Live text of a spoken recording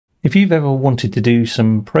If you've ever wanted to do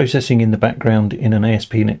some processing in the background in an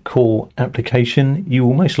AspNetCore application, you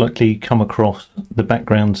will most likely come across the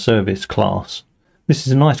background service class. This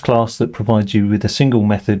is a nice class that provides you with a single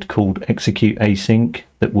method called execute async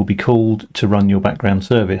that will be called to run your background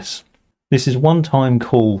service. This is a one-time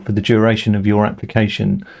call for the duration of your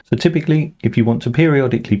application. So typically, if you want to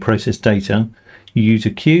periodically process data, you use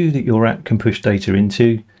a queue that your app can push data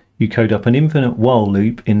into. You code up an infinite while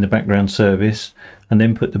loop in the background service and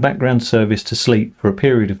then put the background service to sleep for a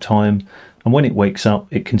period of time, and when it wakes up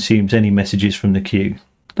it consumes any messages from the queue.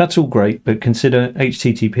 That's all great, but consider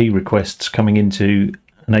HTTP requests coming into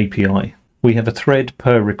an API. We have a thread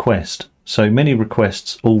per request, so many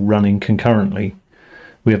requests all running concurrently.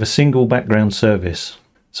 We have a single background service,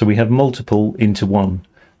 so we have multiple into one.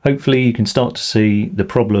 Hopefully you can start to see the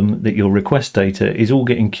problem that your request data is all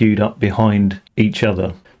getting queued up behind each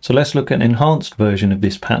other. So let's look at an enhanced version of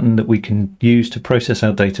this pattern that we can use to process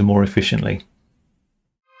our data more efficiently.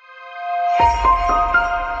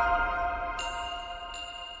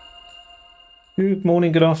 Good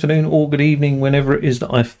morning, good afternoon, or good evening, whenever it is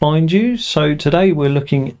that I find you. So today we're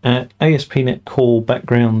looking at AspNetCore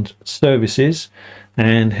background services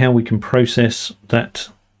and how we can process that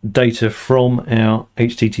data from our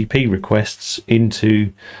HTTP requests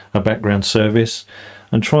into a background service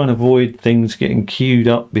and try and avoid things getting queued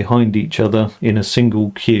up behind each other in a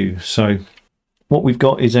single queue. So what we've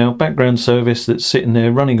got is our background service that's sitting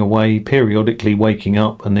there running away, periodically waking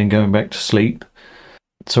up and then going back to sleep.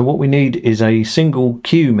 So what we need is a single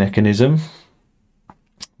queue mechanism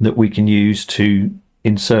that we can use to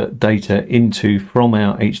insert data into from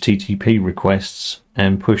our HTTP requests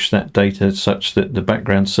and push that data such that the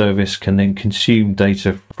background service can then consume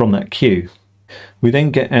data from that queue. We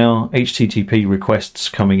then get our HTTP requests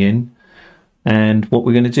coming in, and what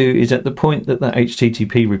we're going to do is at the point that that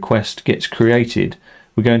HTTP request gets created,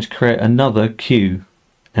 we're going to create another queue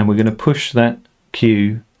and we're going to push that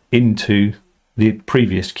queue into the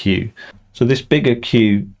previous queue. So this bigger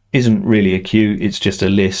queue isn't really a queue, it's just a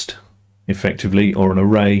list effectively, or an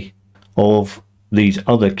array of these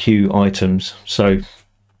other queue items. So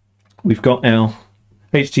we've got our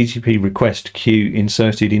HTTP request queue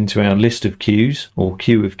inserted into our list of queues or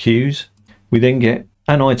queue of queues. We then get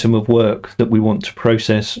an item of work that we want to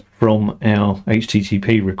process from our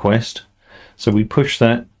HTTP request. So we push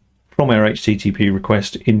that from our HTTP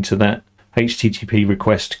request into that HTTP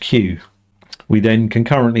request queue. We then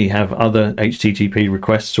concurrently have other HTTP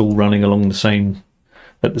requests all running along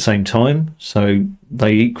at the same time, so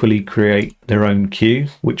they equally create their own queue,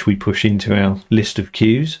 which we push into our list of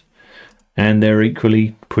queues, and they're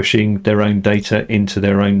equally pushing their own data into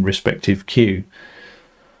their own respective queue.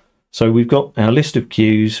 So we've got our list of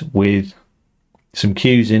queues with some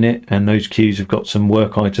queues in it, and those queues have got some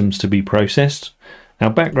work items to be processed. Our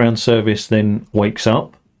background service then wakes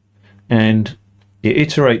up and it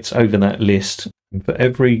iterates over that list. For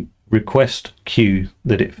every request queue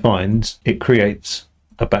that it finds, it creates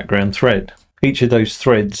a background thread. Each of those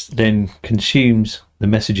threads then consumes the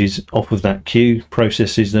messages off of that queue,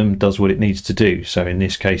 processes them, does what it needs to do. So in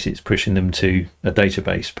this case it's pushing them to a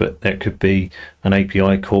database, but that could be an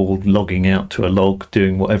API call, logging out to a log,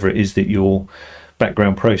 doing whatever it is that your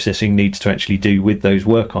background processing needs to actually do with those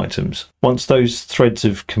work items. Once those threads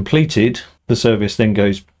have completed, the service then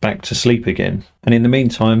goes back to sleep again. And in the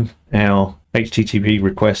meantime, our HTTP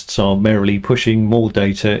requests are merrily pushing more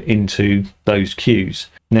data into those queues.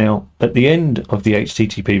 Now, at the end of the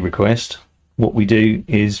HTTP request, what we do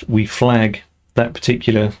is we flag that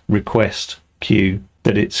particular request queue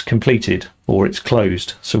that it's completed or it's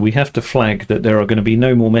closed. So we have to flag that there are going to be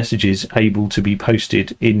no more messages able to be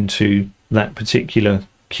posted into that particular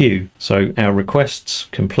queue. So our requests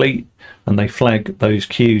complete and they flag those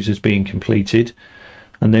queues as being completed.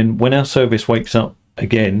 And then when our service wakes up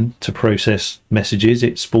again to process messages,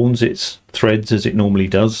 it spawns its threads as it normally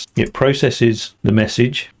does. It processes the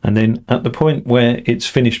message, and then at the point where it's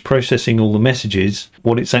finished processing all the messages,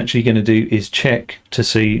 what it's actually going to do is check to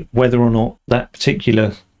see whether or not that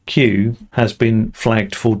particular queue has been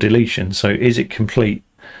flagged for deletion. So is it complete?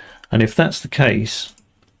 And if that's the case,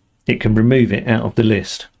 it can remove it out of the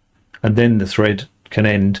list, and then the thread can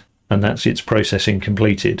end, and that's its processing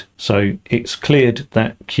completed. So it's cleared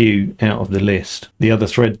that queue out of the list. The other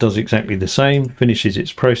thread does exactly the same, finishes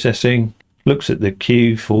its processing, looks at the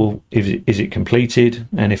queue for is it completed,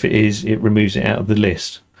 and if it is, it removes it out of the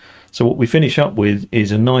list. So what we finish up with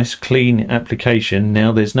is a nice clean application.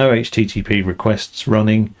 Now there's no HTTP requests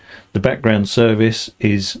running. The background service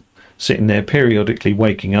is sitting there periodically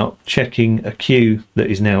waking up, checking a queue that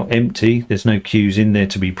is now empty, there's no queues in there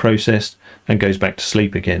to be processed, and goes back to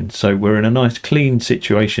sleep again. So we're in a nice clean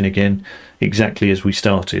situation again, exactly as we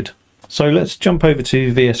started. So let's jump over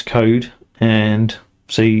to VS Code and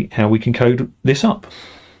see how we can code this up.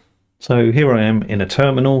 So here I am in a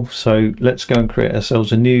terminal, so let's go and create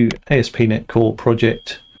ourselves a new AspNetCore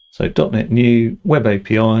project. So .NET New, Web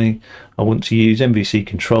API, I want to use MVC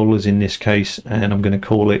controllers in this case, and I'm going to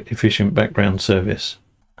call it Efficient Background Service.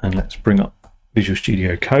 And let's bring up Visual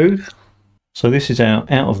Studio Code. So this is our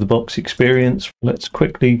out-of-the-box experience. Let's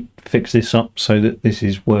quickly fix this up so that this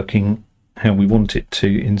is working how we want it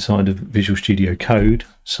to inside of Visual Studio Code.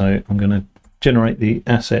 So I'm going to generate the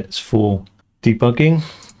assets for debugging,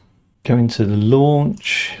 go into the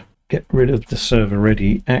launch, get rid of the server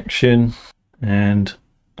ready action, and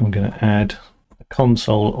I'm going to add a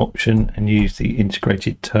console option and use the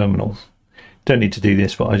integrated terminal. Don't need to do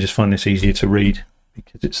this, but I just find this easier to read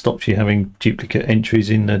because it stops you having duplicate entries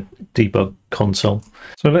in the debug console.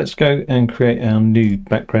 So let's go and create our new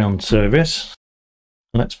background service.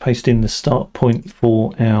 Let's paste in the start point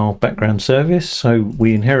for our background service. So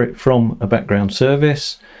we inherit from a background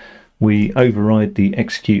service. We override the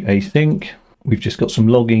execute async. We've just got some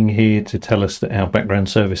logging here to tell us that our background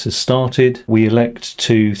service has started. We elect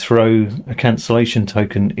to throw a cancellation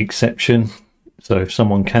token exception. So if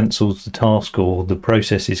someone cancels the task or the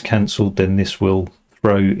process is cancelled, then this will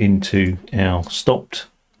throw into our stopped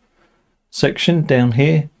section down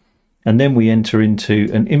here. And then we enter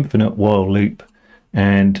into an infinite while loop,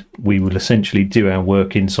 and we will essentially do our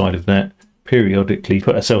work inside of that, periodically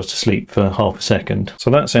put ourselves to sleep for half a second. So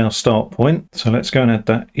that's our start point. So let's go and add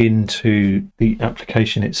that into the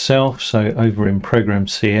application itself. So over in Program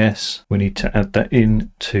CS, we need to add that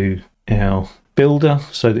into our builder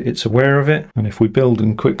so that it's aware of it. And if we build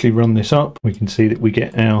and quickly run this up, we can see that we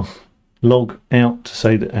get our log out to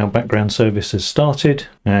say that our background service has started.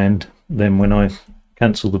 And then when I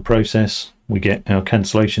cancel the process, we get our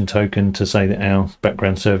cancellation token to say that our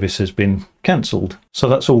background service has been cancelled. So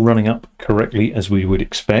that's all running up correctly as we would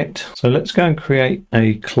expect. So let's go and create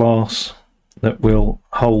a class that will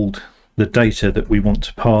hold the data that we want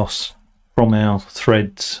to pass from our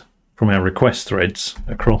threads, from our request threads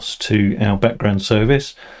across to our background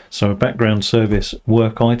service. So a background service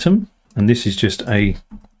work item, and this is just a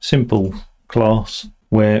simple class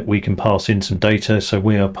where we can pass in some data. So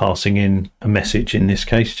we are passing in a message, in this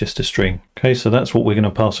case, just a string. Okay, so that's what we're going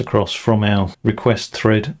to pass across from our request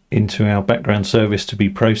thread into our background service to be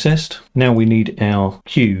processed. Now we need our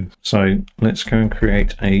queue. So let's go and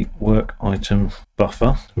create a work item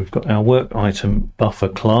buffer. We've got our work item buffer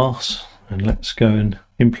class, and let's go and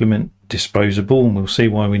implement disposable, and we'll see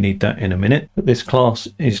why we need that in a minute. But this class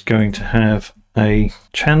is going to have a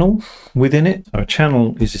channel within it. So a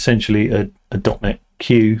channel is essentially a .NET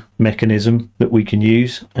queue mechanism that we can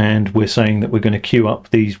use, and we're saying that we're going to queue up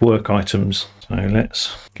these work items. So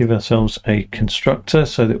let's give ourselves a constructor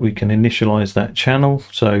so that we can initialize that channel.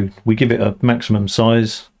 So we give it a maximum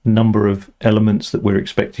size, number of elements that we're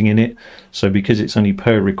expecting in it. So because it's only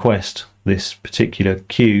per request, this particular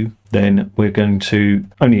queue, then we're going to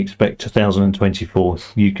only expect 1024.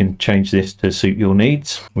 You can change this to suit your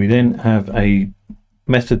needs. We then have a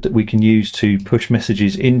method that we can use to push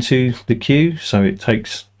messages into the queue. So it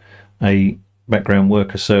takes a background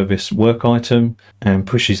worker service work item and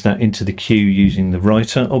pushes that into the queue using the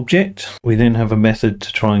writer object. We then have a method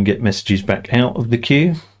to try and get messages back out of the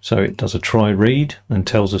queue. So it does a try read and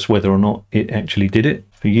tells us whether or not it actually did it.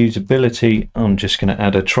 For usability, I'm just going to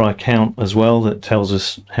add a try count as well that tells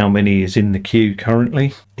us how many is in the queue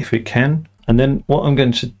currently, if it can. And then what I'm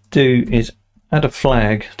going to do is add a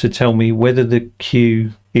flag to tell me whether the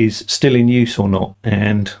queue is still in use or not.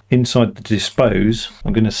 And inside the dispose,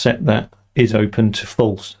 I'm going to set that is open to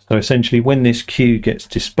false. So essentially when this queue gets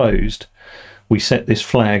disposed, we set this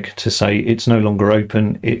flag to say it's no longer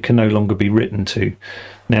open, it can no longer be written to.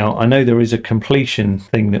 Now I know there is a completion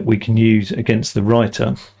thing that we can use against the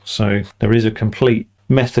writer. So there is a complete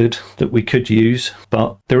method that we could use,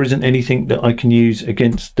 but there isn't anything that I can use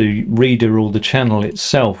against the reader or the channel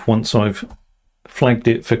itself once I've flagged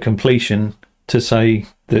it for completion to say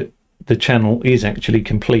that the channel is actually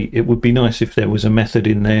complete. It would be nice if there was a method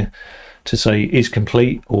in there to say is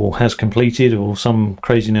complete or has completed or some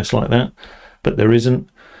craziness like that, but there isn't.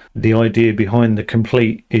 The idea behind the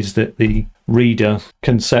complete is that the reader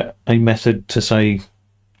can set a method to say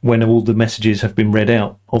when all the messages have been read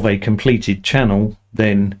out of a completed channel,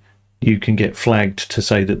 then you can get flagged to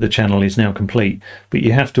say that the channel is now complete, but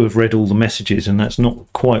you have to have read all the messages, and that's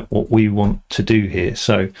not quite what we want to do here.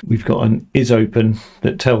 So we've got an is open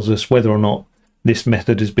that tells us whether or not this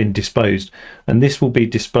method has been disposed, and this will be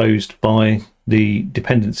disposed by the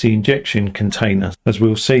dependency injection container, as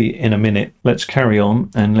we'll see in a minute. Let's carry on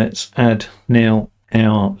and let's add now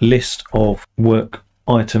our list of work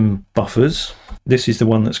item buffers. This is the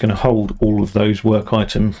one that's going to hold all of those work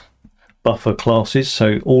item buffer classes,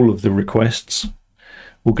 so all of the requests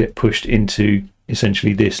will get pushed into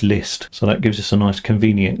essentially this list. So that gives us a nice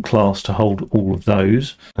convenient class to hold all of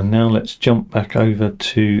those. And now let's jump back over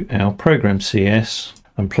to our program CS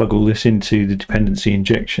and plug all this into the dependency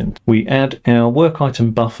injection. We add our work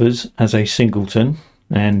item buffers as a singleton,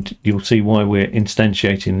 and you'll see why we're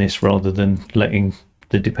instantiating this rather than letting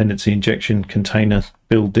the dependency injection container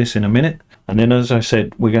build this in a minute. And then, as I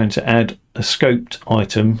said, we're going to add a scoped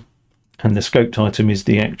item, and the scoped item is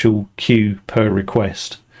the actual queue per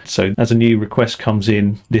request. So as a new request comes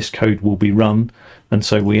in, this code will be run, and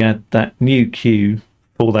so we add that new queue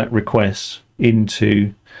for that request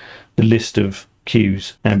into the list of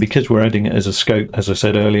queues. And because we're adding it as a scope, as I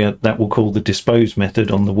said earlier, that will call the dispose method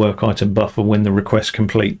on the work item buffer when the request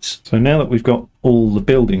completes. So now that we've got all the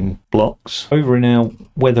building blocks, over in our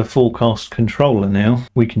weather forecast controller now,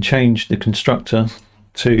 we can change the constructor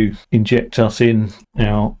to inject us in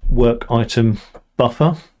our work item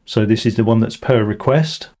buffer. So this is the one that's per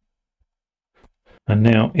request. And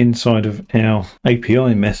now inside of our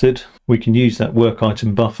API method, we can use that work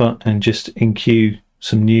item buffer and just enqueue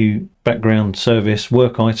some new background service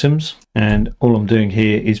work items. And all I'm doing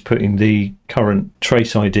here is putting the current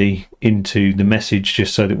trace ID into the message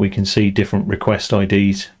just so that we can see different request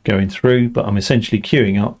IDs going through. But I'm essentially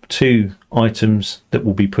queuing up 2 items that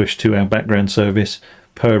will be pushed to our background service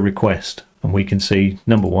per request. And we can see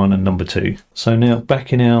number 1 and number 2. So now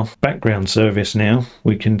back in our background service now,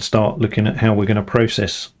 we can start looking at how we're going to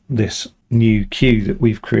process this new queue that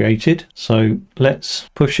we've created. So let's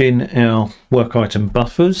push in our work item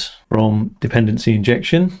buffers from dependency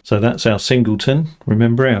injection. So that's our singleton,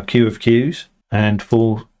 remember, our queue of queues. And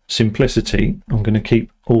for simplicity, I'm going to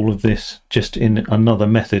keep all of this just in another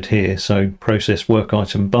method here. So process work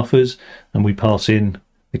item buffers, and we pass in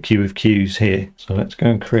the queue of queues here. So let's go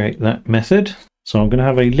and create that method. So I'm going to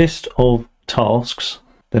have a list of tasks,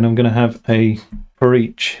 then I'm going to have a for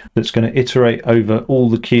each that's going to iterate over all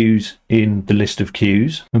the queues in the list of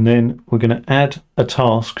queues, and then we're going to add a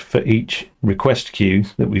task for each request queue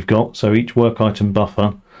that we've got. So each work item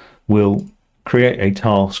buffer will create a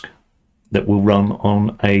task that will run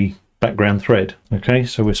on a background thread. Okay,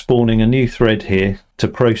 so we're spawning a new thread here to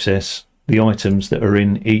process the items that are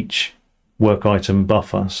in each work item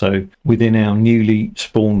buffer. So within our newly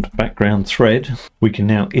spawned background thread, we can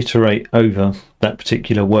now iterate over that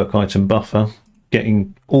particular work item buffer,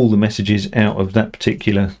 getting all the messages out of that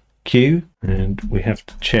particular queue. And we have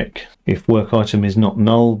to check if work item is not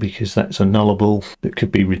null, because that's a nullable that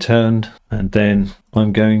could be returned. And then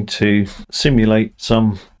I'm going to simulate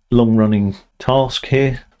some long-running task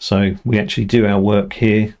here. So we actually do our work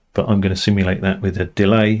here, but I'm going to simulate that with a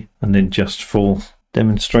delay. And then just for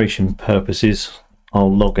demonstration purposes,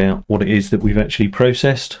 I'll log out what it is that we've actually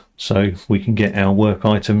processed, so we can get our work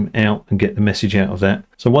item out and get the message out of that.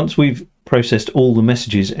 So once we've processed all the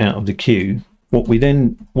messages out of the queue, what we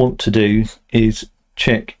then want to do is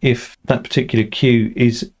check if that particular queue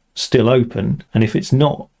is still open, and if it's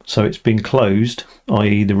not, so it's been closed,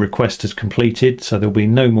 i.e. the request has completed, so there'll be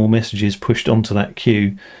no more messages pushed onto that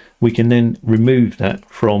queue, we can then remove that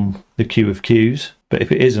from the queue of queues. But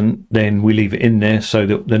if it isn't, then we leave it in there so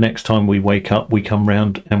that the next time we wake up, we come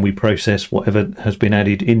round and we process whatever has been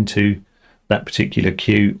added into that particular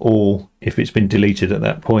queue, or if it's been deleted at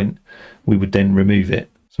that point, we would then remove it.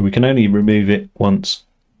 So we can only remove it once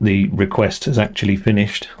the request has actually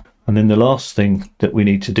finished. And then the last thing that we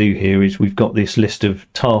need to do here is we've got this list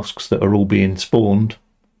of tasks that are all being spawned.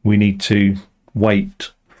 We need to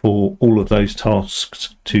wait for all of those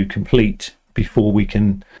tasks to complete before we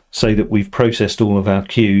can say that we've processed all of our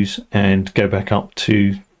queues and go back up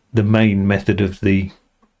to the main method of the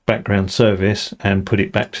background service and put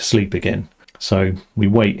it back to sleep again. So we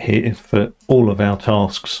wait here for all of our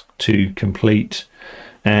tasks to complete,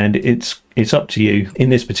 and it's up to you. In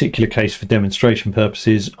this particular case, for demonstration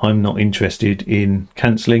purposes, I'm not interested in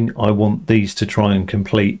cancelling. I want these to try and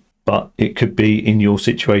complete. But it could be in your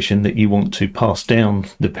situation that you want to pass down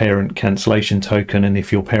the parent cancellation token, and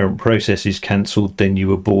if your parent process is cancelled, then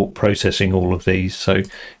you abort processing all of these. So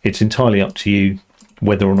it's entirely up to you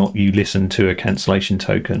whether or not you listen to a cancellation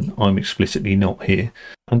token. I'm explicitly not here.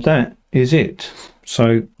 And that is it.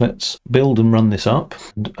 So let's build and run this up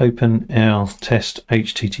and open our test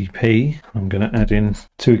HTTP. I'm going to add in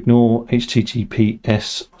to ignore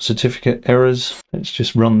HTTPS certificate errors. Let's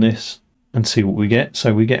just run this and see what we get.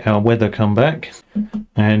 So we get our weather come back,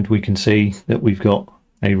 and we can see that we've got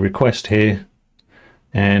a request here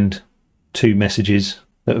and 2 messages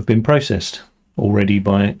that have been processed already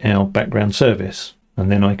by our background service.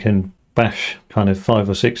 And then I can bash kind of 5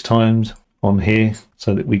 or 6 times on here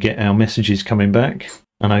so that we get our messages coming back.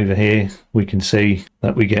 And over here we can see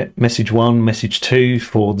that we get message 1, message 2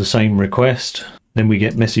 for the same request. Then we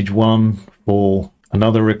get message 1 for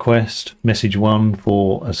another request, message 1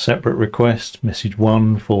 for a separate request, message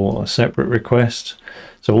 1 for a separate request.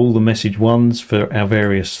 So all the message 1s for our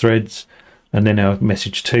various threads, and then our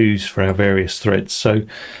message 2s for our various threads. So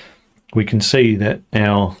we can see that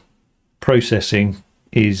our processing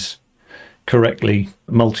is correctly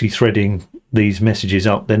multi-threading these messages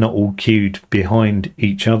up. They're not all queued behind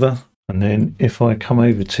each other. And then if I come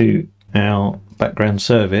over to our background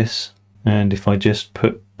service, and if I just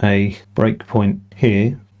put a breakpoint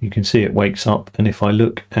here, you can see it wakes up. And if I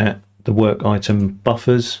look at the work item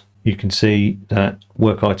buffers, you can see that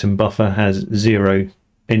work item buffer has 0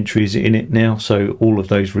 entries in it now. So all of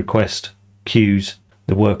those request queues,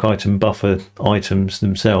 the work item buffer items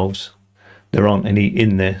themselves, there aren't any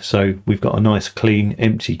in there. So we've got a nice clean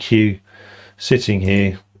empty queue sitting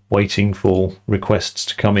here waiting for requests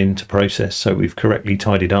to come in to process. So we've correctly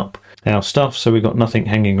tidied up our stuff, so we've got nothing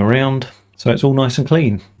hanging around. So it's all nice and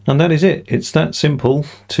clean. And that is it. It's that simple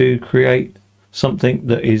to create something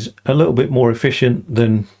that is a little bit more efficient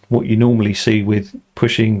than what you normally see with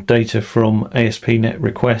pushing data from ASP.NET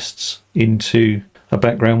requests into a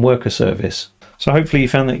background worker service. So hopefully you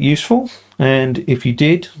found that useful, and if you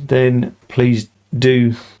did, then please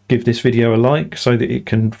do give this video a like so that it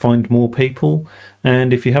can find more people.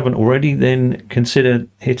 And if you haven't already, then consider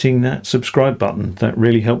hitting that subscribe button. That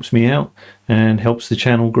really helps me out and helps the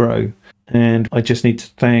channel grow. And I just need to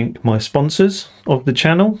thank my sponsors of the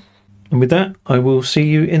channel. And with that, I will see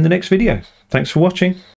you in the next video. Thanks for watching.